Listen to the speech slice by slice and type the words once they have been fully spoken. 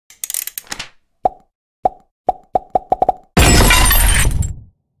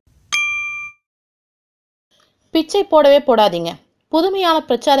பிச்சை போடவே போடாதீங்க. புதுமையான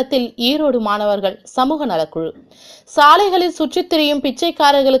பிரச்சாரத்தில் ஈரோடு மாணவர்கள் சமூக நலக்குழு. சாலைகளில் சுற்றித் திரியும்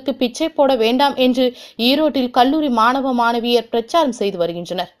பிச்சைக்காரர்களுக்கு பிச்சை போட வேண்டாம் என்று ஈரோட்டில் கல்லூரி மாணவ மாணவியர் பிரச்சாரம் செய்து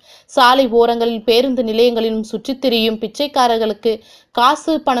வருகின்றனர். சாலை ஓரங்களில், பேருந்து நிலையங்களிலும் சுற்றித் திரியும் பிச்சைக்காரர்களுக்கு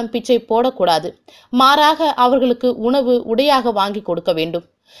காசு பணம் பிச்சை போடக்கூடாது. மாறாக அவர்களுக்கு உணவு, உடையாக வாங்கி கொடுக்க வேண்டும்.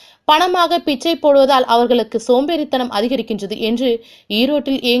 பணமாக பிச்சை போடுவதால் அவர்களுக்கு சோம்பேறித்தனம் அதிகரிக்கின்றது என்று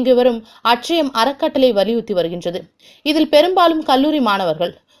ஈரோட்டில் இயங்கி வரும் அட்சயம் அறக்கட்டளை வலியுறுத்தி வருகின்றது. இதில் பெரும்பாலும் கல்லூரி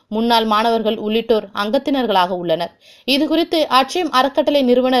மாணவர்கள், முன்னாள் மாணவர்கள் உள்ளிட்டோர் அங்கத்தினர்களாக உள்ளனர். இதுகுறித்து அட்சயம் அறக்கட்டளை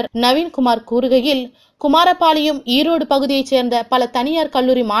நிறுவனர் நவீன்குமார் கூறுகையில், குமாரபாளையம், ஈரோடு பகுதியைச் சேர்ந்த பல தனியார்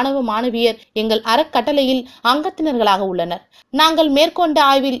கல்லூரி மாணவ மாணவியர் எங்கள் அறக்கட்டளையில் அங்கத்தினர்களாக உள்ளனர். நாங்கள் மேற்கொண்ட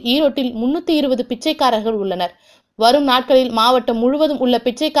ஆய்வில் ஈரோட்டில் 320 பிச்சைக்காரர்கள் உள்ளனர். வரும் நாட்களில் மாவட்டம் முழுவதும் உள்ள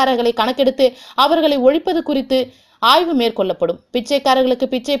பிச்சைக்காரர்களை கணக்கெடுத்து அவர்களை ஒழிப்பது குறித்து ஆய்வு மேற்கொள்ளப்படும். பிச்சைக்காரர்களுக்கு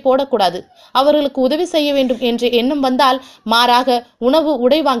பிச்சை போடக்கூடாது, அவர்களுக்கு உதவி செய்ய வேண்டும் என்ற எண்ணம் வந்தால் மாறாக உணவு,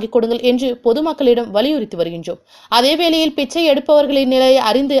 உடை வாங்கி கொடுங்கள் என்று பொதுமக்களிடம் வலியுறுத்தி வருகின்றோம். அதேவேளையில் பிச்சை எடுப்பவர்களின் நிலையை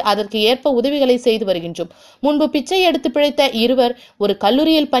அறிந்து அதற்கு ஏற்ப உதவிகளை செய்து வருகின்றோம். முன்பு பிச்சை எடுத்து பிழைத்த இருவர் ஒரு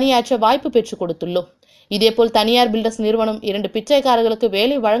கல்லூரியில் பணியாற்ற வாய்ப்பு பெற்றுக் கொடுத்துள்ளோம். இதேபோல் தனியார் பில்டர்ஸ் நிறுவனம் 2 பிச்சைக்காரர்களுக்கு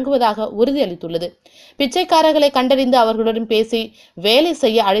வேலை வழங்குவதாக உறுதியளித்துள்ளது. பிச்சைக்காரர்களை கண்டறிந்து அவர்களுடன் பேசி வேலை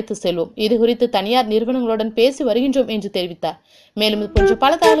செய்ய அழைத்து செல்வோம். இதுகுறித்து தனியார் நிறுவனங்களுடன் பேசி வருகின்றோம் என்று தெரிவித்தார். மேலும் இது போன்ற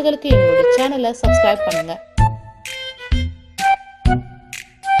பல தகவல்களுக்கு எங்களுடைய சேனலை சப்ஸ்கிரைப் பண்ணுங்க.